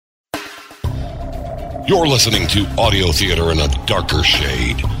You're listening to audio theater in a darker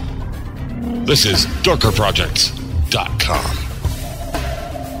shade. This is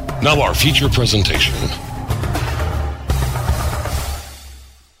darkerprojects.com. Now our feature presentation.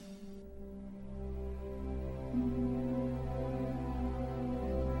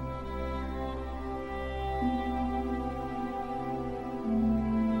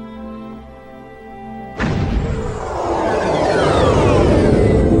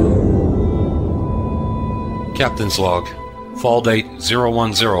 Captain's log, fall date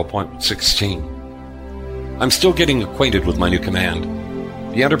 010.16. I'm still getting acquainted with my new command.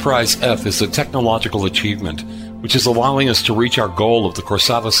 The Enterprise F is a technological achievement which is allowing us to reach our goal of the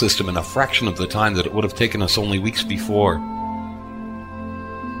Korsava system in a fraction of the time that it would have taken us only weeks before.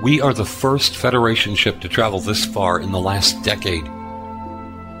 We are the first Federation ship to travel this far in the last decade.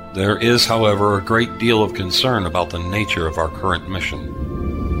 There is, however, a great deal of concern about the nature of our current mission.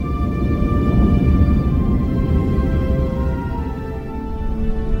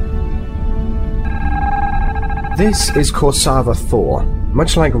 This is Korsava 4.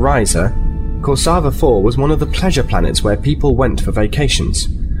 Much like Risa, Korsava 4 was one of the pleasure planets where people went for vacations.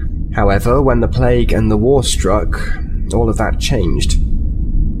 However, when the plague and the war struck, all of that changed.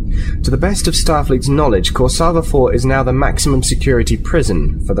 To the best of Starfleet's knowledge, Korsava 4 is now the maximum security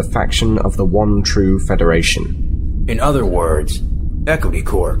prison for the faction of the One True Federation. In other words, Equity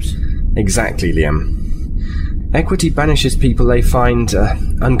Corps. Exactly, Liam. Equity banishes people they find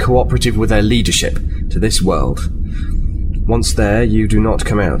uncooperative with their leadership to this world. Once there, you do not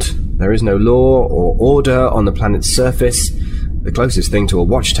come out. There is no law or order on the planet's surface. The closest thing to a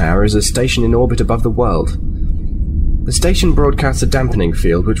watchtower is a station in orbit above the world. The station broadcasts a dampening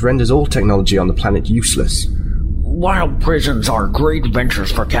field which renders all technology on the planet useless. While prisons are great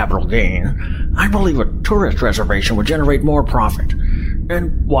ventures for capital gain, I believe a tourist reservation would generate more profit.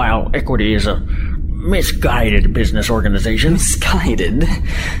 And while Equity is a misguided business organization... Misguided?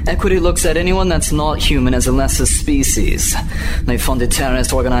 Equity looks at anyone that's not human as a lesser species. They funded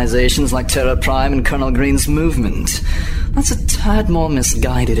terrorist organizations like Terra Prime and Colonel Green's movement. That's a tad more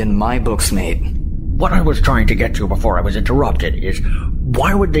misguided in my books, mate. What I was trying to get to before I was interrupted is,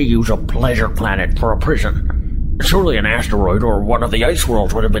 why would they use a pleasure planet for a prison? Surely an asteroid or one of the ice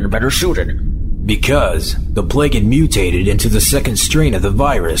worlds would have been better suited. Because the plague had mutated into the second strain of the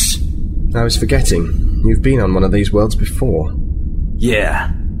virus. I was forgetting. You've been on one of these worlds before.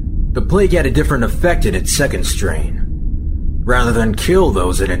 Yeah. The plague had a different effect in its second strain. Rather than kill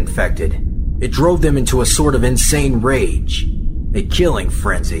those it infected, it drove them into a sort of insane rage. A killing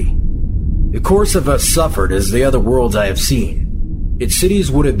frenzy. The Korsava suffered as the other worlds I have seen. Its cities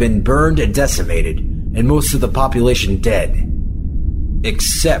would have been burned and decimated, and most of the population dead.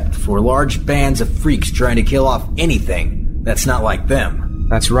 Except for large bands of freaks trying to kill off anything that's not like them.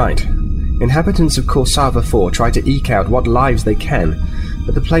 That's right. Inhabitants of Korsava 4 try to eke out what lives they can,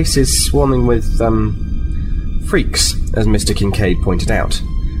 but the place is swarming with, freaks, as Mr. Kincaid pointed out.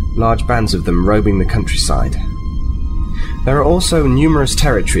 Large bands of them roaming the countryside. There are also numerous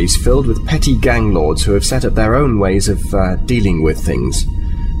territories filled with petty gang lords who have set up their own ways of dealing with things.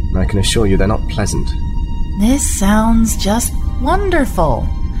 And I can assure you they're not pleasant. This sounds just wonderful.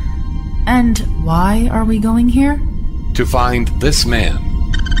 And why are we going here? To find this man.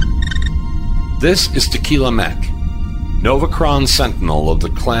 This is Tequila Mac, Novacron Sentinel of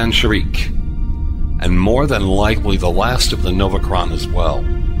the Clan Sharik, and more than likely the last of the Novacron as well.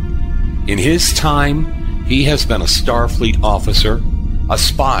 In his time, he has been a Starfleet officer, a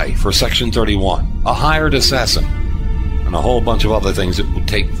spy for Section 31, a hired assassin, and a whole bunch of other things that would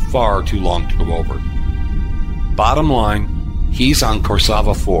take far too long to go over. Bottom line, he's on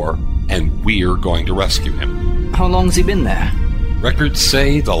Korsava 4, and we're going to rescue him. How long's he been there? Records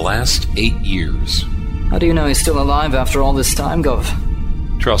say the last 8 years. How do you know he's still alive after all this time, Gov?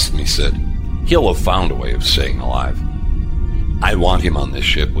 Trust me, Sid. He'll have found a way of staying alive. I want him on this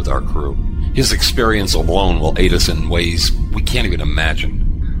ship with our crew. His experience alone will aid us in ways we can't even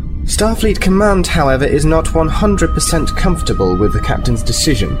imagine. Starfleet Command, however, is not 100% comfortable with the captain's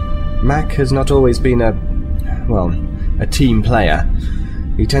decision. Mac has not always been a team player.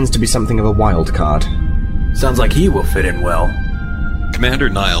 He tends to be something of a wild card. Sounds like he will fit in well. Commander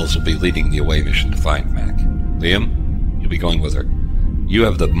Niles will be leading the away mission to find Mac. Liam, you'll be going with her. You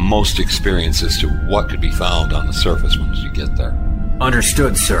have the most experience as to what could be found on the surface once you get there.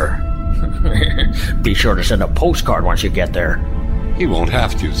 Understood, sir. Be sure to send a postcard once you get there. He won't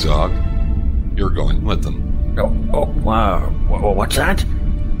have to, Zog. You're going with them. What's that?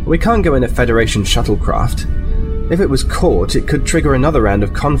 We can't go in a Federation shuttlecraft. If it was caught, it could trigger another round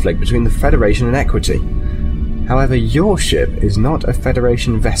of conflict between the Federation and Equity. However, your ship is not a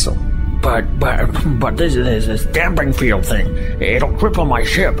Federation vessel. But this damping field thing, it'll cripple my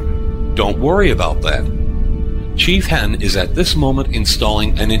ship. Don't worry about that. Chief Hen is at this moment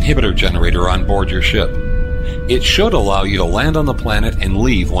installing an inhibitor generator on board your ship. It should allow you to land on the planet and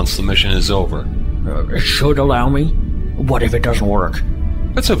leave once the mission is over. It should allow me? What if it doesn't work?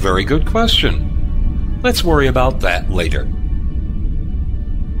 That's a very good question. Let's worry about that later.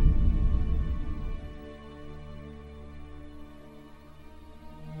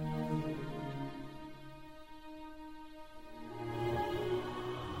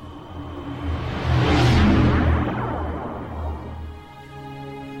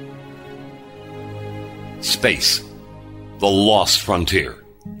 Space. The Lost Frontier.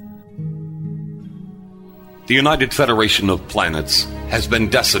 The United Federation of Planets has been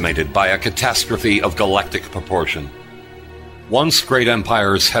decimated by a catastrophe of galactic proportion. Once great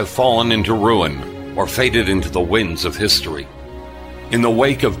empires have fallen into ruin or faded into the winds of history. In the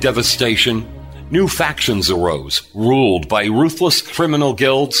wake of devastation, new factions arose, ruled by ruthless criminal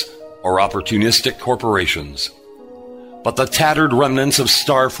guilds or opportunistic corporations. But the tattered remnants of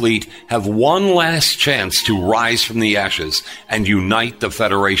Starfleet have one last chance to rise from the ashes and unite the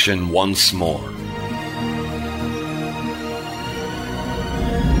Federation once more.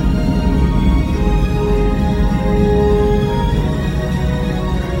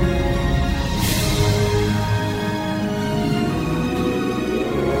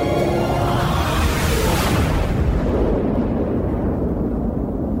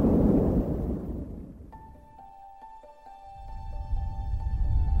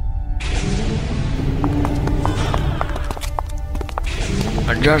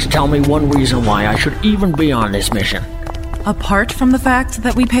 Just tell me one reason why I should even be on this mission. Apart from the fact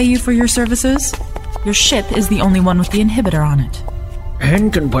that we pay you for your services, your ship is the only one with the inhibitor on it. Hen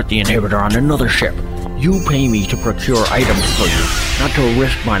can put the inhibitor on another ship. You pay me to procure items for you, not to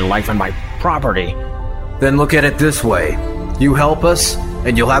risk my life and my property. Then look at it this way. You help us,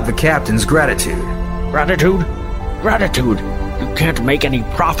 and you'll have the captain's gratitude. Gratitude? Gratitude? You can't make any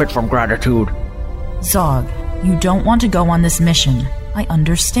profit from gratitude. Zog, you don't want to go on this mission. I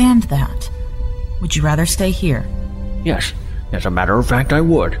understand that. Would you rather stay here? Yes, as a matter of fact, I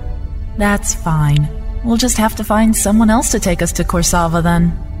would. That's fine. We'll just have to find someone else to take us to Korsava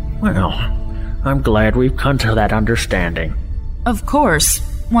then. Well, I'm glad we've come to that understanding. Of course,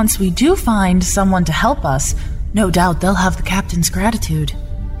 once we do find someone to help us, no doubt they'll have the captain's gratitude.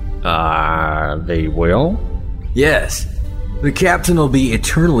 They will? Yes. The captain will be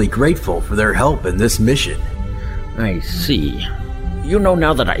eternally grateful for their help in this mission. I see. You know,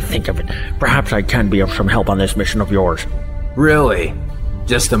 now that I think of it, perhaps I can be of some help on this mission of yours. Really?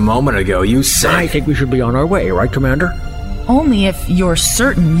 Just a moment ago you said... I think we should be on our way, right, Commander? Only if you're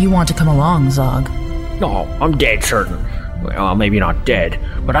certain you want to come along, Zog. No, I'm dead certain. Well, maybe not dead,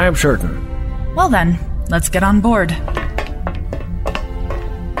 but I am certain. Well then, let's get on board.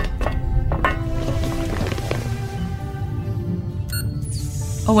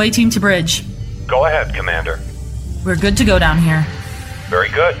 Awaiting to bridge. Go ahead, Commander. We're good to go down here. Very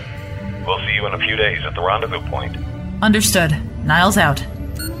good. We'll see you in a few days at the rendezvous point. Understood. Niles out.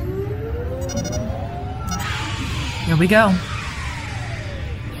 Here we go.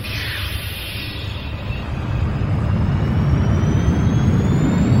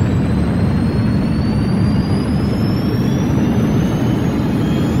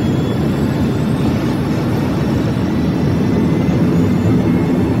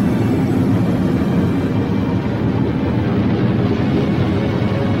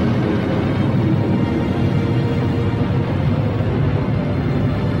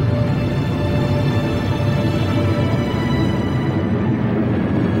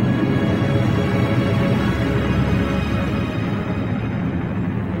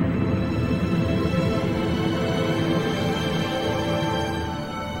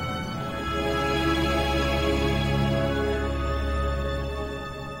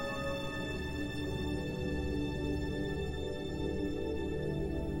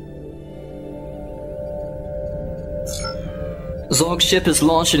 Zog's ship is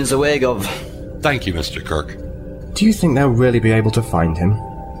launched and is away, Gov. Thank you, Mr. Kirk. Do you think they'll really be able to find him?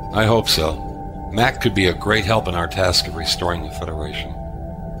 I hope so. Mac could be a great help in our task of restoring the Federation.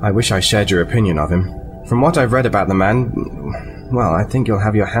 I wish I shared your opinion of him. From what I've read about the man, well, I think you'll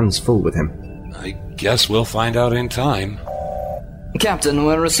have your hands full with him. I guess we'll find out in time. Captain,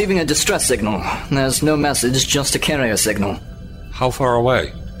 we're receiving a distress signal. There's no message, just a carrier signal. How far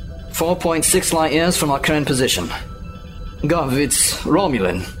away? 4.6 light years from our current position. Gov, it's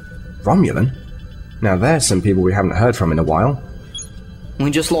Romulan. Romulan? Now there's some people we haven't heard from in a while.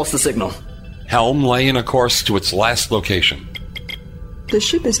 We just lost the signal. Helm lay in a course to its last location. The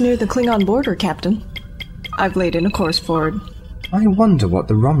ship is near the Klingon border, Captain. I've laid in a course forward. I wonder what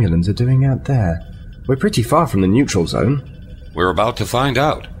the Romulans are doing out there. We're pretty far from the neutral zone. We're about to find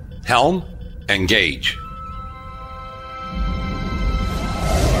out. Helm, engage.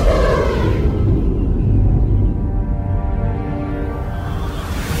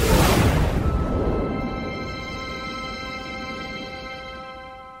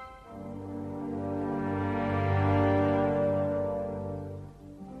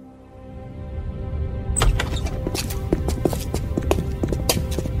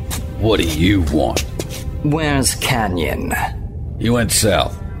 What do you want? Where's Canyon? He went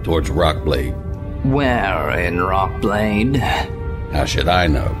south, towards Rockblade. Where in Rockblade? How should I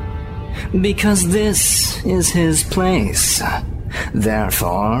know? Because this is his place.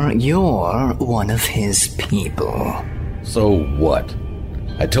 Therefore, you're one of his people. So what?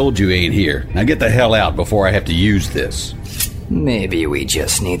 I told you he ain't here. Now get the hell out before I have to use this. Maybe we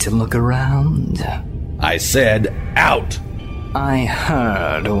just need to look around. I said out! I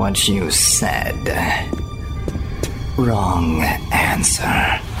heard what you said. Wrong answer.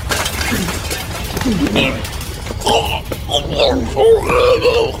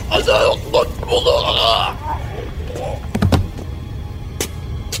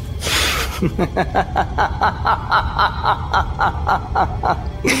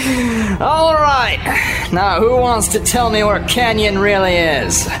 All right. Now, who wants to tell me where Canyon really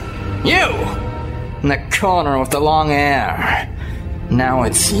is? You! In the corner with the long hair. Now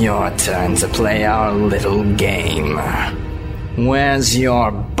it's your turn to play our little game. Where's your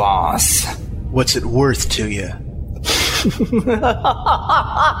boss? What's it worth to you?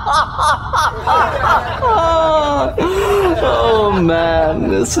 Oh man,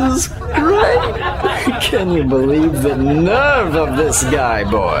 this is great. Can you believe the nerve of this guy,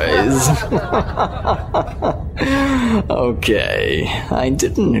 boys? Okay, I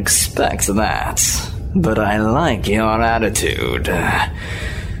didn't expect that, but I like your attitude.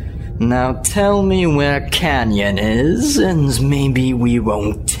 Now tell me where Canyon is, and maybe we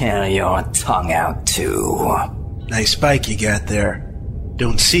won't tear your tongue out too. Nice bike you got there.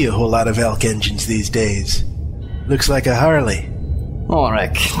 Don't see a whole lot of Elk engines these days. Looks like a Harley.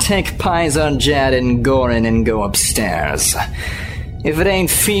 Auric, take Paizo, Jad, and Gorin and go upstairs. If it ain't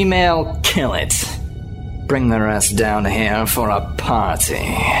female, kill it. Bring the rest down here for a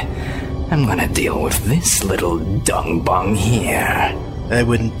party. I'm gonna deal with this little dung bung here. I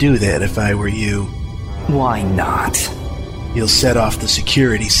wouldn't do that if I were you. Why not? You'll set off the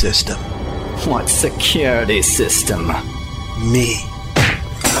security system. What security system? Me.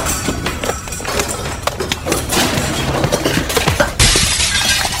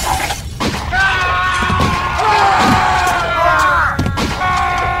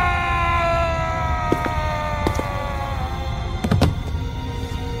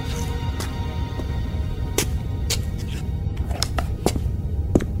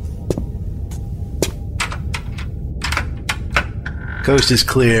 Coast is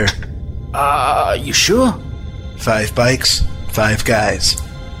clear. You sure? 5 bikes, 5 guys.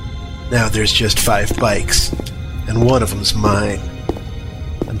 Now there's just 5 bikes, and one of them's mine.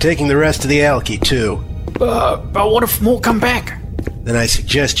 I'm taking the rest of the alky, too. But what if more come back? Then I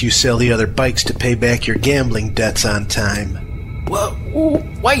suggest you sell the other bikes to pay back your gambling debts on time. Well,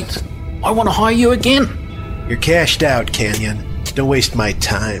 wait. I want to hire you again. You're cashed out, Canyon. Don't waste my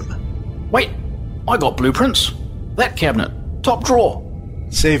time. Wait, I got blueprints. That cabinet, top drawer.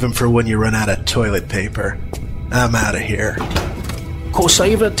 Save them for when you run out of toilet paper. I'm out of here.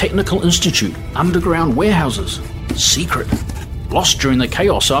 Corsava Technical Institute, underground warehouses. Secret. Lost during the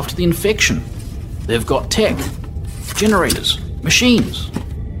chaos after the infection. They've got tech, generators, machines.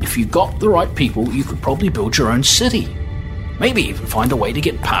 If you got the right people, you could probably build your own city. Maybe even find a way to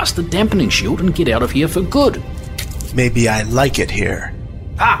get past the dampening shield and get out of here for good. Maybe I like it here.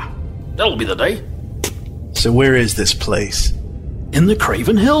 Ah, that'll be the day. So where is this place? In the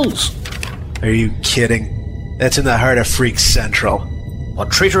Craven Hills. Are you kidding? That's in the heart of Freak Central.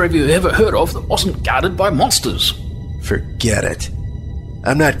 What treasure have you ever heard of that wasn't guarded by monsters? Forget it.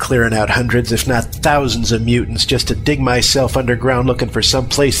 I'm not clearing out hundreds, if not thousands of mutants just to dig myself underground looking for some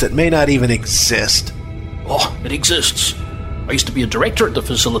place that may not even exist. Oh, it exists. I used to be a director at the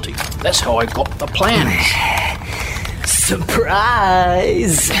facility. That's how I got the plans.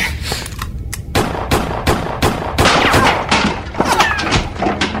 Surprise!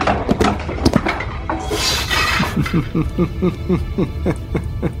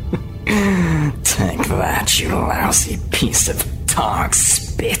 Take that, you lousy piece of dog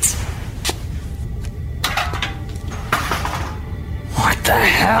spit. What the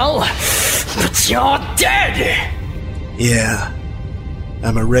hell? But you're dead! Yeah.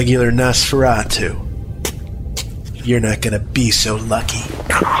 I'm a regular Nosferatu. You're not gonna be so lucky.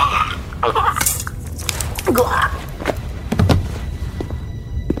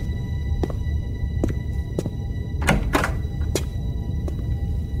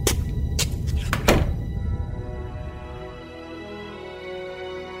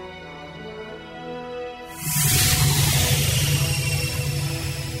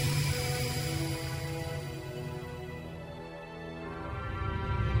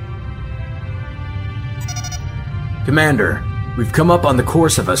 Commander, we've come up on the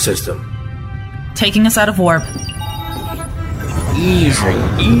Corsiva system. Taking us out of warp.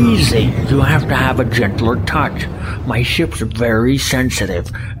 Easy. You have to have a gentler touch. My ship's very sensitive.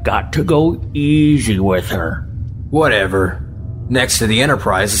 Got to go easy with her. Whatever. Next to the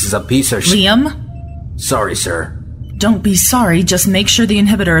Enterprise, this is a piece of Liam? Sorry, sir. Don't be sorry, just make sure the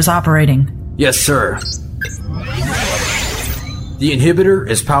inhibitor is operating. Yes, sir. The inhibitor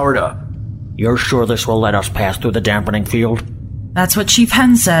is powered up. You're sure this will let us pass through the dampening field? That's what Chief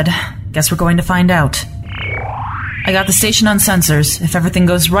Hen said. Guess we're going to find out. I got the station on sensors. If everything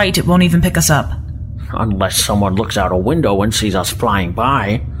goes right, it won't even pick us up. Unless someone looks out a window and sees us flying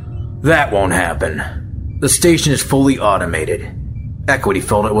by. That won't happen. The station is fully automated. Equity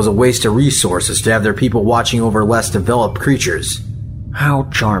felt it was a waste of resources to have their people watching over less developed creatures. How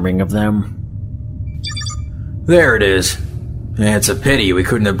charming of them. There it is. It's a pity we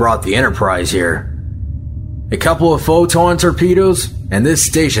couldn't have brought the Enterprise here. A couple of photon torpedoes, and this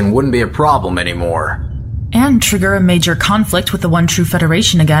station wouldn't be a problem anymore. And trigger a major conflict with the One True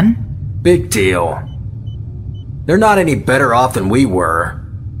Federation again. Big deal. They're not any better off than we were.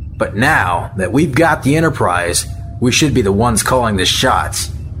 But now that we've got the Enterprise, we should be the ones calling the shots.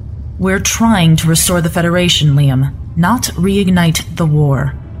 We're trying to restore the Federation, Liam, not reignite the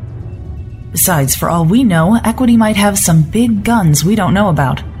war. Besides, for all we know, Equity might have some big guns we don't know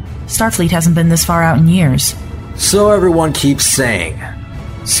about. Starfleet hasn't been this far out in years. So everyone keeps saying.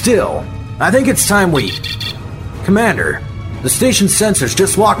 Still, I think it's time we... Commander, the station sensors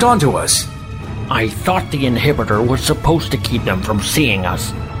just locked onto us. I thought the inhibitor was supposed to keep them from seeing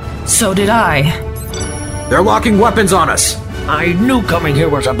us. So did I. They're locking weapons on us. I knew coming here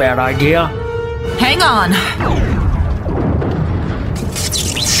was a bad idea. Hang on.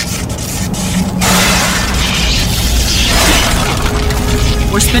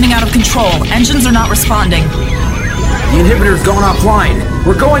 We're spinning out of control. Engines are not responding. The inhibitor's gone offline.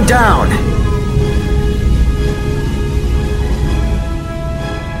 We're going down.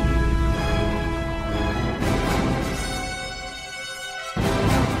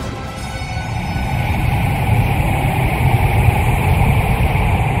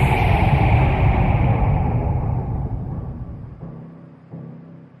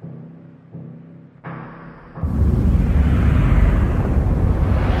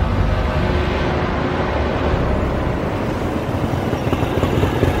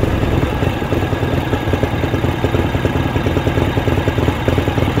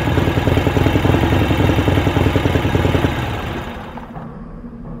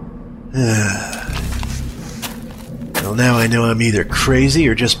 Well, now I know I'm either crazy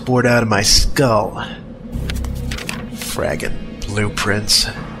or just bored out of my skull. Fragging blueprints.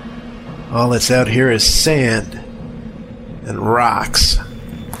 All that's out here is sand and rocks.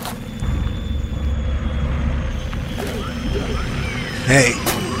 Hey,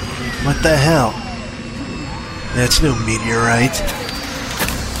 what the hell? That's no meteorite.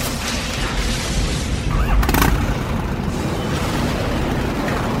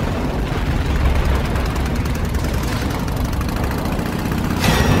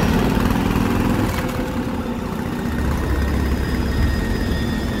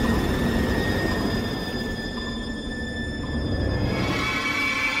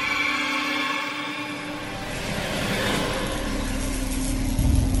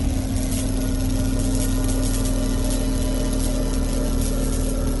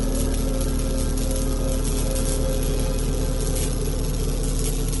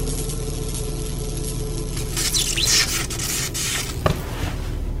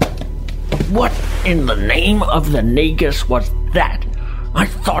 What in the name of the Nagus was that? I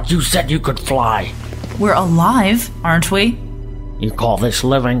thought you said you could fly. We're alive, aren't we? You call this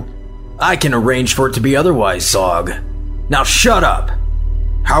living? I can arrange for it to be otherwise, Zog. Now shut up!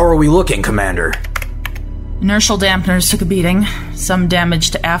 How are we looking, Commander? Inertial dampeners took a beating. Some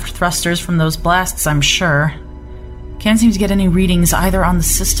damage to aft thrusters from those blasts, I'm sure. Can't seem to get any readings either on the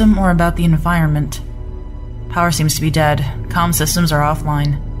system or about the environment. Power seems to be dead. Comm systems are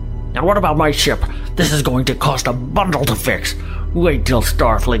offline. And what about my ship? This is going to cost a bundle to fix. Wait till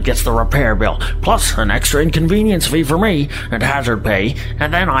Starfleet gets the repair bill, plus an extra inconvenience fee for me, and hazard pay,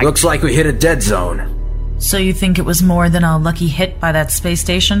 and then I... Looks like we hit a dead zone. So you think it was more than a lucky hit by that space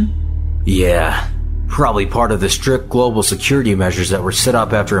station? Yeah. Probably part of the strict global security measures that were set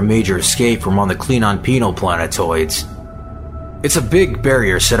up after a major escape from one of the Klingon penal planetoids. It's a big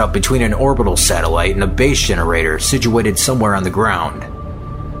barrier set up between an orbital satellite and a base generator situated somewhere on the ground.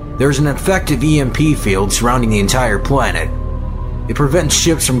 There's an effective EMP field surrounding the entire planet. It prevents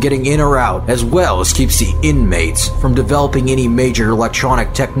ships from getting in or out, as well as keeps the inmates from developing any major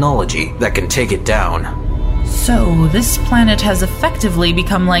electronic technology that can take it down. So, this planet has effectively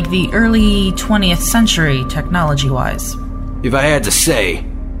become like the early 20th century, technology-wise. If I had to say,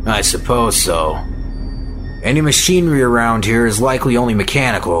 I suppose so. Any machinery around here is likely only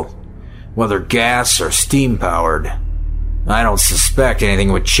mechanical, whether gas or steam-powered. I don't suspect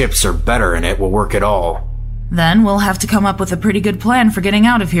anything with chips or better in it will work at all. Then we'll have to come up with a pretty good plan for getting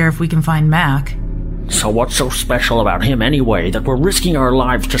out of here if we can find Mac. So what's so special about him anyway that we're risking our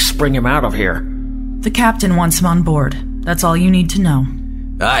lives to spring him out of here? The captain wants him on board. That's all you need to know.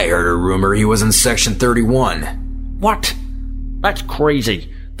 I heard a rumor he was in Section 31. What? That's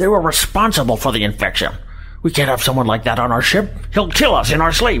crazy. They were responsible for the infection. We can't have someone like that on our ship. He'll kill us in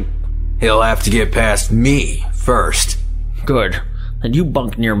our sleep. He'll have to get past me first. Good. Then you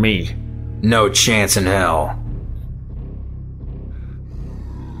bunk near me. No chance in hell.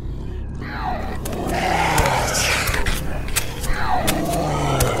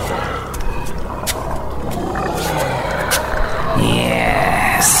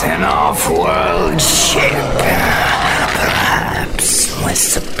 Yes, an off-world ship. Perhaps with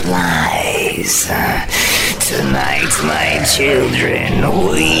supplies. Tonight, my children,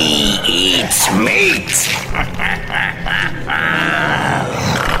 we eat meat.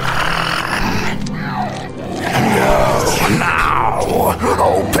 Go now.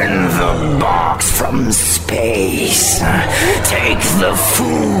 Open the box from space. Take the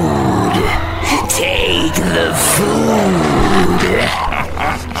food. Take the food.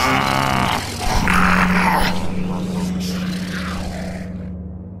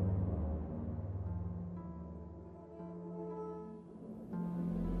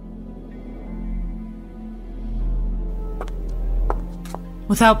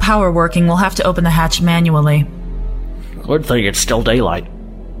 Without power working, we'll have to open the hatch manually. Good thing it's still daylight.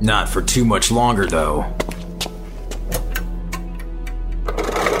 Not for too much longer, though.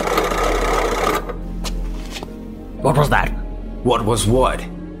 What was that? What was what?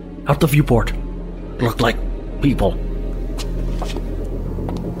 Out the viewport. It looked like people.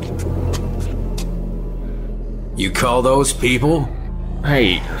 You call those people?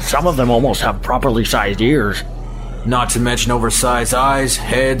 Hey, some of them almost have properly sized ears. Not to mention oversized eyes,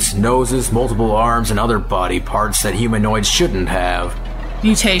 heads, noses, multiple arms, and other body parts that humanoids shouldn't have.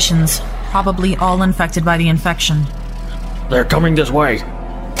 Mutations. Probably all infected by the infection. They're coming this way.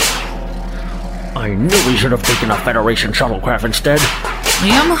 I knew we should have taken a Federation shuttlecraft instead.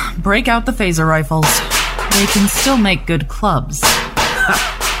 Liam, break out the phaser rifles. They can still make good clubs.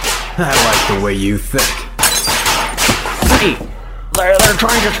 I like the way you think. Hey, they're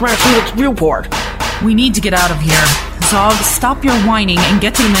trying to smash through its viewport. We need to get out of here. Zog, stop your whining and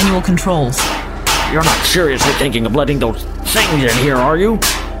get to the manual controls. You're not seriously thinking of letting those things in here, are you?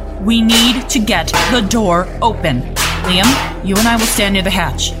 We need to get the door open. Liam, you and I will stand near the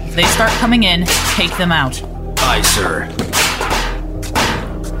hatch. If they start coming in, take them out. Aye, sir.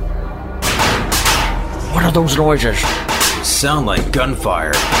 What are those noises? Sound like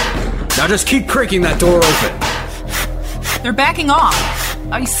gunfire. Now just keep creaking that door open. They're backing off.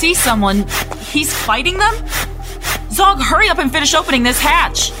 I see someone. He's fighting them? Zog, hurry up and finish opening this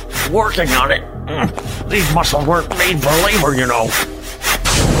hatch. Working on it. These muscles weren't made for labor, you know.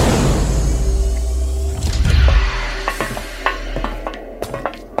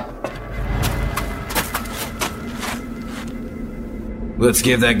 Let's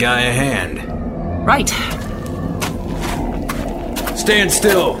give that guy a hand. Right. Stand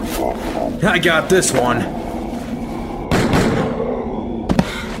still. I got this one.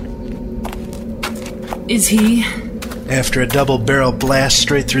 Is he? After a double-barrel blast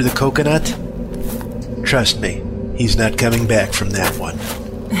straight through the coconut? Trust me, he's not coming back from that one.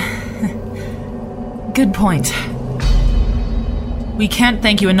 Good point. We can't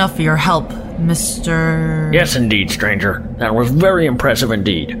thank you enough for your help, Mr... Yes, indeed, stranger. That was very impressive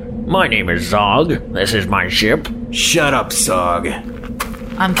indeed. My name is Zog. This is my ship. Shut up, Zog.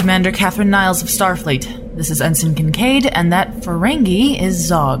 I'm Commander Catherine Niles of Starfleet. This is Ensign Kincaid, and that Ferengi is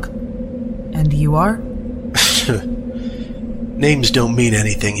Zog. And you are? Names don't mean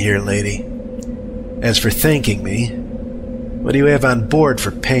anything here, lady. As for thanking me, What do you have on board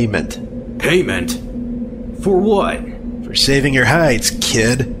for payment? Payment? For what? For saving your hides,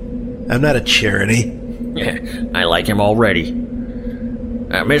 kid. I'm not a charity. I like him already.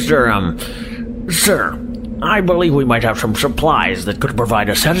 Sir, I believe we might have some supplies that could provide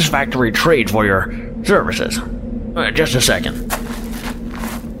a satisfactory trade for your services. Just a second.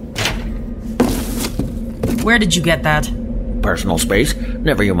 Where did you get that? Personal space.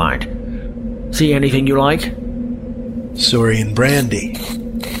 Never you mind. See anything you like? Saurian brandy.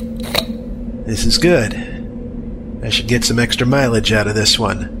 This is good. I should get some extra mileage out of this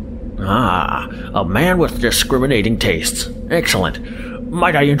one. Ah, a man with discriminating tastes. Excellent.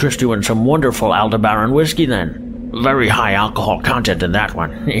 Might I interest you in some wonderful Aldebaran whiskey, then? Very high alcohol content in that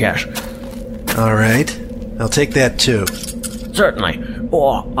one, yes. All right. I'll take that, too. Certainly.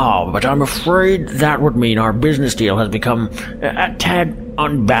 But I'm afraid that would mean our business deal has become a tad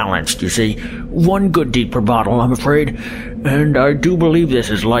unbalanced, you see. One good deed per bottle, I'm afraid. And I do believe this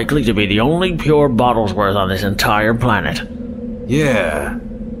is likely to be the only pure bottle's worth on this entire planet. Yeah.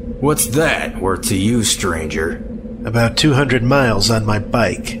 What's that worth to you, stranger? About 200 miles on my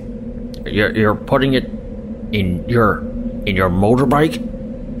bike. You're putting it in your motorbike?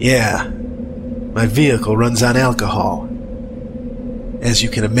 Yeah. My vehicle runs on alcohol. As you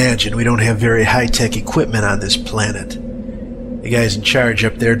can imagine, we don't have very high-tech equipment on this planet. The guys in charge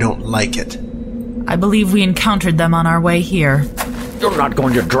up there don't like it. I believe we encountered them on our way here. You're not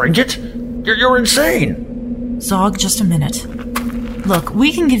going to drink it? You're insane! Zog, just a minute. Look,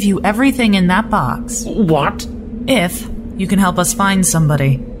 we can give you everything in that box. What? If you can help us find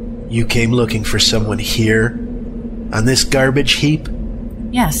somebody. You came looking for someone here? On this garbage heap?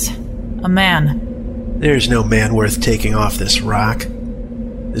 Yes, a man. There's no man worth taking off this rock.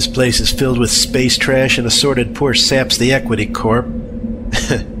 This place is filled with space trash and assorted poor saps the Equity Corp.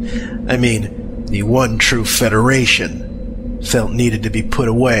 I mean, the one true Federation felt needed to be put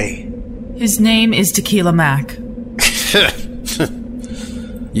away. His name is Tequila Mac.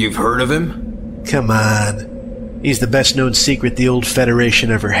 You've heard of him? Come on. He's the best-known secret the old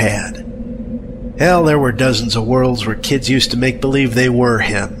Federation ever had. Hell, there were dozens of worlds where kids used to make believe they were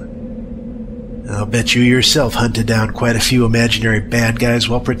him. I'll bet you yourself hunted down quite a few imaginary bad guys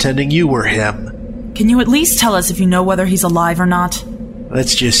while pretending you were him. Can you at least tell us if you know whether he's alive or not?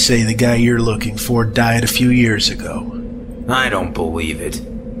 Let's just say the guy you're looking for died a few years ago. I don't believe it.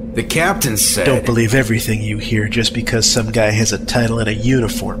 The captain said... Don't believe everything you hear just because some guy has a title and a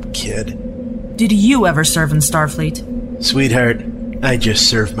uniform, kid. Did you ever serve in Starfleet? Sweetheart, I just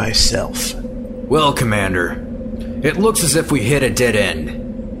serve myself. Well, Commander, it looks as if we hit a dead end.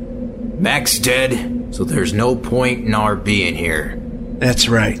 Mac's dead, so there's no point in our being here. That's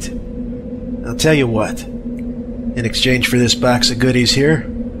right. I'll tell you what. In exchange for this box of goodies here,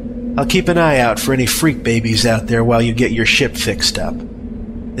 I'll keep an eye out for any freak babies out there while you get your ship fixed up.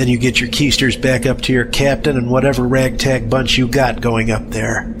 Then you get your keisters back up to your captain and whatever ragtag bunch you got going up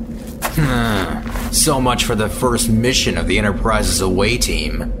there. So much for the first mission of the Enterprise's away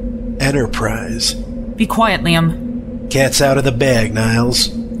team. Enterprise? Be quiet, Liam. Cat's out of the bag, Niles.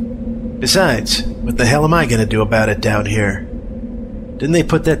 Besides, what the hell am I gonna do about it down here? Didn't they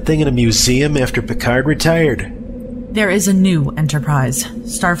put that thing in a museum after Picard retired? There is a new Enterprise.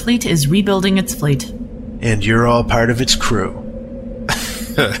 Starfleet is rebuilding its fleet. And you're all part of its crew.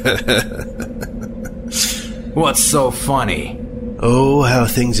 What's so funny? Oh, how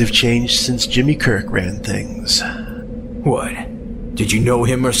things have changed since Jimmy Kirk ran things. What? Did you know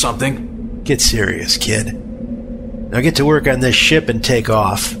him or something? Get serious, kid. Now get to work on this ship and take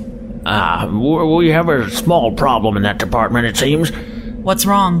off. We have a small problem in that department, it seems. What's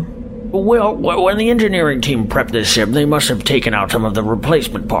wrong? Well, when the engineering team prepped this ship, they must have taken out some of the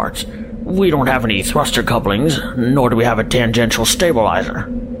replacement parts. We don't have any thruster couplings, nor do we have a tangential stabilizer.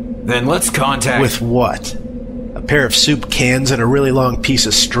 Then let's contact... With what? A pair of soup cans and a really long piece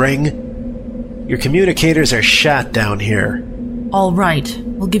of string? Your communicators are shot down here. All right.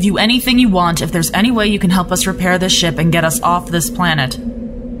 We'll give you anything you want if there's any way you can help us repair this ship and get us off this planet.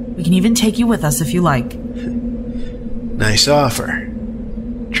 We can even take you with us if you like. Nice offer.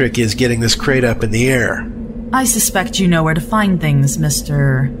 Trick is getting this crate up in the air. I suspect you know where to find things,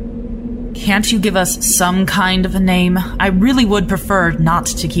 Mr. Can't you give us some kind of a name? I really would prefer not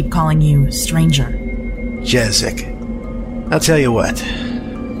to keep calling you Stranger. Jezek. I'll tell you what.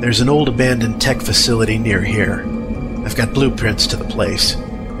 There's an old abandoned tech facility near here. I've got blueprints to the place.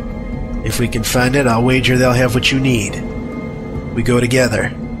 If we can find it, I'll wager they'll have what you need. We go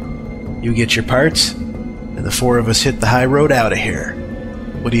together. You get your parts, and the four of us hit the high road out of here.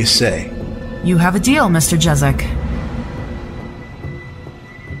 What do you say? You have a deal, Mr. Jezek.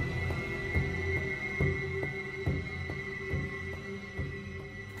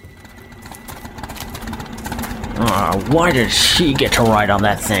 Why did she get to ride on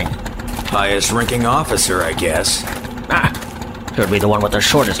that thing? Highest ranking officer, I guess. Could be the one with the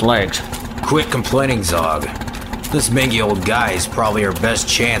shortest legs. Quit complaining, Zog. This mangy old guy is probably our best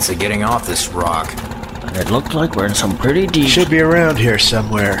chance of getting off this rock. And it looks like we're in some pretty deep... Should be around here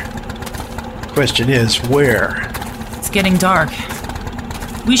somewhere. Question is, where? It's getting dark.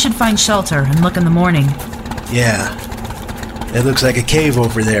 We should find shelter and look in the morning. Yeah. It looks like a cave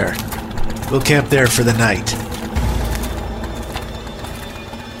over there. We'll camp there for the night.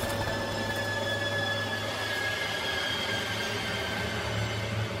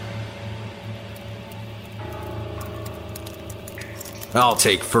 I'll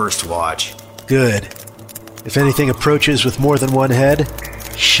take first watch. Good. If anything approaches with more than one head,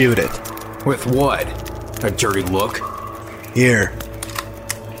 shoot it. With what? A dirty look? Here.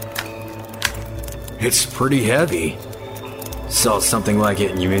 It's pretty heavy. Saw something like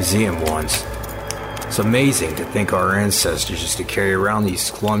it in a museum once. It's amazing to think our ancestors used to carry around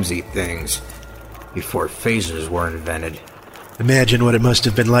these clumsy things before phasers were invented. Imagine what it must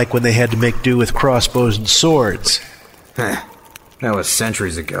have been like when they had to make do with crossbows and swords. That was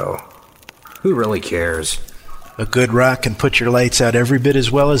centuries ago. Who really cares? A good rock can put your lights out every bit as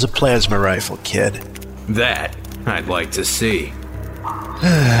well as a plasma rifle, kid. That I'd like to see.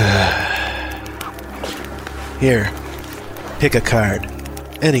 Here, pick a card.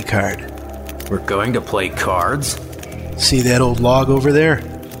 Any card. We're going to play cards? See that old log over there?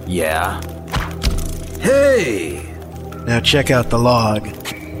 Yeah. Hey! Now check out the log.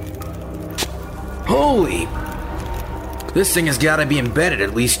 Holy! This thing has got to be embedded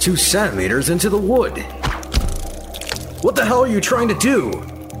at least 2 centimeters into the wood. What the hell are you trying to do?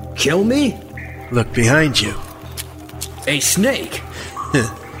 Kill me? Look behind you. A snake?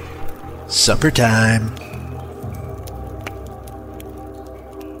 Supper time.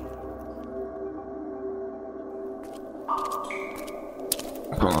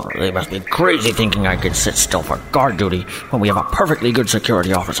 Oh, they must be crazy thinking I could sit still for guard duty when we have a perfectly good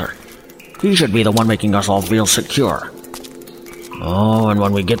security officer. He should be the one making us all feel secure. Oh, and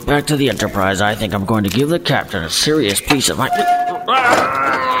when we get back to the Enterprise, I think I'm going to give the captain a serious piece of my...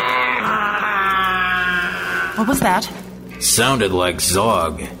 What was that? Sounded like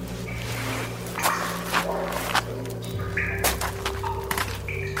Zog.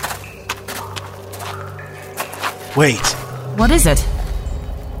 Wait. What is it?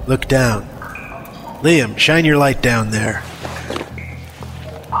 Look down. Liam, shine your light down there.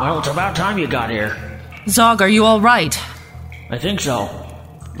 Well, it's about time you got here. Zog, are you all right? I think so.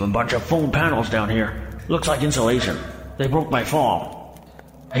 A bunch of foam panels down here. Looks like insulation. They broke my fall.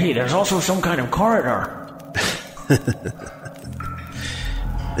 Hey, there's also some kind of corridor.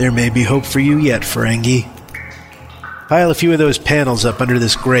 There may be hope for you yet, Ferengi. Pile a few of those panels up under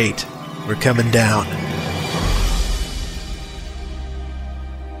this grate. We're coming down.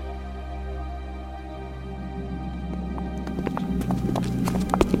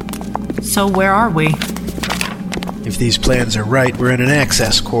 So where are we? If these plans are right, we're in an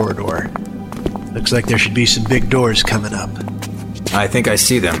access corridor. Looks like there should be some big doors coming up. I think I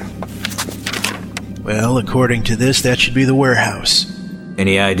see them. Well, according to this, that should be the warehouse.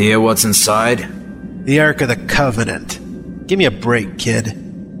 Any idea what's inside? The Ark of the Covenant. Give me a break, kid.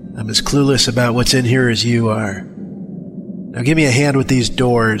 I'm as clueless about what's in here as you are. Now give me a hand with these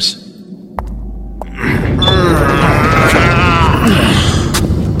doors.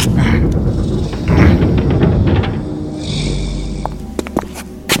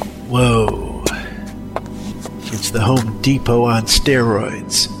 Whoa. It's the Home Depot on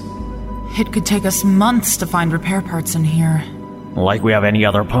steroids. It could take us months to find repair parts in here. Like we have any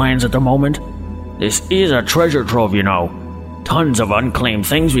other plans at the moment? This is a treasure trove, you know. Tons of unclaimed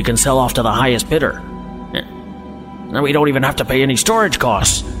things we can sell off to the highest bidder. And we don't even have to pay any storage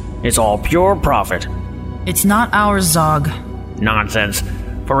costs. It's all pure profit. It's not ours, Zog. Nonsense.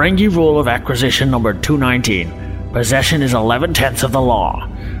 Ferengi Rule of Acquisition number 219. Possession is 11/10 of the law.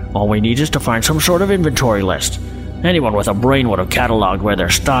 All we need is to find some sort of inventory list. Anyone with a brain would have cataloged where their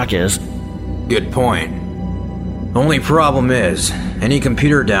stock is. Good point. Only problem is, any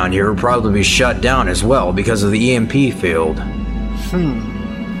computer down here would probably be shut down as well because of the EMP field.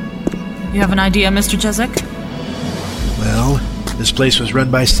 You have an idea, Mr. Jezik? Well, this place was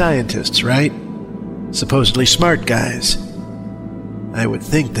run by scientists, right? Supposedly smart guys. I would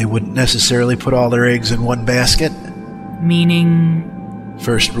think they wouldn't necessarily put all their eggs in one basket. Meaning?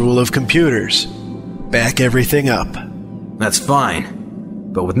 First rule of computers. Back everything up. That's fine.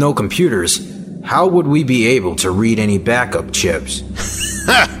 But with no computers, how would we be able to read any backup chips?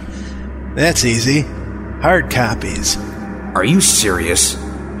 Ha! That's easy. Hard copies. Are you serious?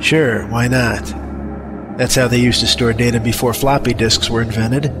 Sure, why not? That's how they used to store data before floppy disks were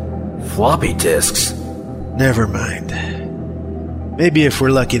invented. Floppy disks? Never mind. Maybe if we're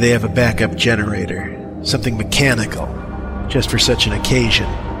lucky they have a backup generator. Something mechanical. Just for such an occasion.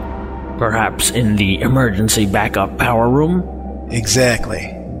 Perhaps in the emergency backup power room? Exactly.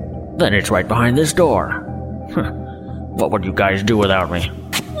 Then it's right behind this door. What would you guys do without me?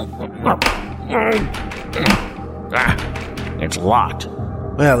 It's locked.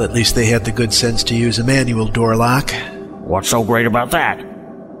 Well, at least they had the good sense to use a manual door lock. What's so great about that?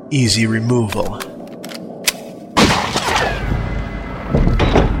 Easy removal.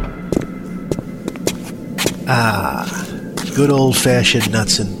 Good old-fashioned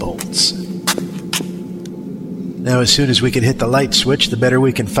nuts and bolts. Now, as soon as we can hit the light switch, the better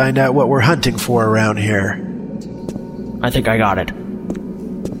we can find out what we're hunting for around here. I think I got it.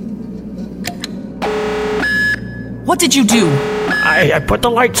 What did you do? I put the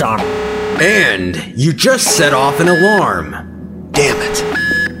lights on. And you just set off an alarm. Damn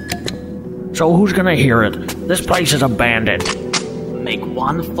it. So who's gonna hear it? This place is abandoned. Make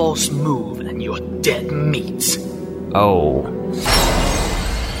one false move and you're dead meat. Oh.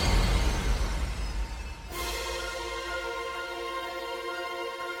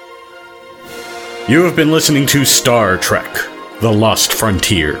 You have been listening to Star Trek: The Lost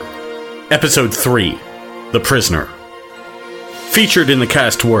Frontier. Episode 3, The Prisoner. Featured in the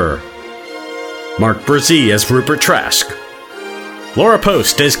cast were Mark Brzee as Rupert Trask, Laura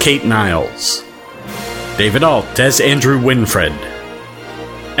Post as Kate Niles, David Alt as Andrew Winfred,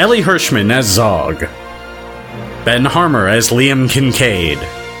 Ellie Hirschman as Zog, Ben Harmer as Liam Kincaid,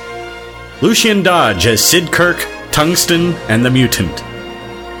 Lucian Dodge as Sid Kirk, Tungsten, and the Mutant,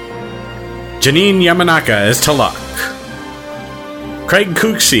 Janine Yamanaka as Talak, Craig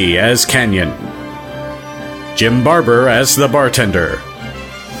Cooksey as Canyon, Jim Barber as the Bartender,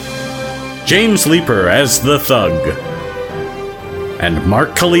 James Leeper as the Thug, and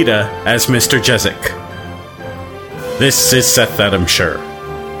Mark Kalita as Mr. Jezik. This is Seth Adam Sure.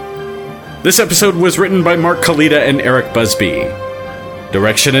 This episode was written by Mark Kalita and Eric Busby.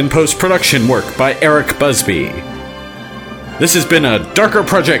 Direction and post-production work by Eric Busby. This has been a Darker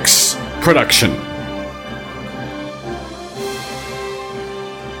Projects production.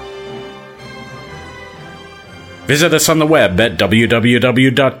 Visit us on the web at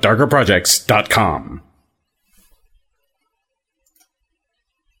www.darkerprojects.com.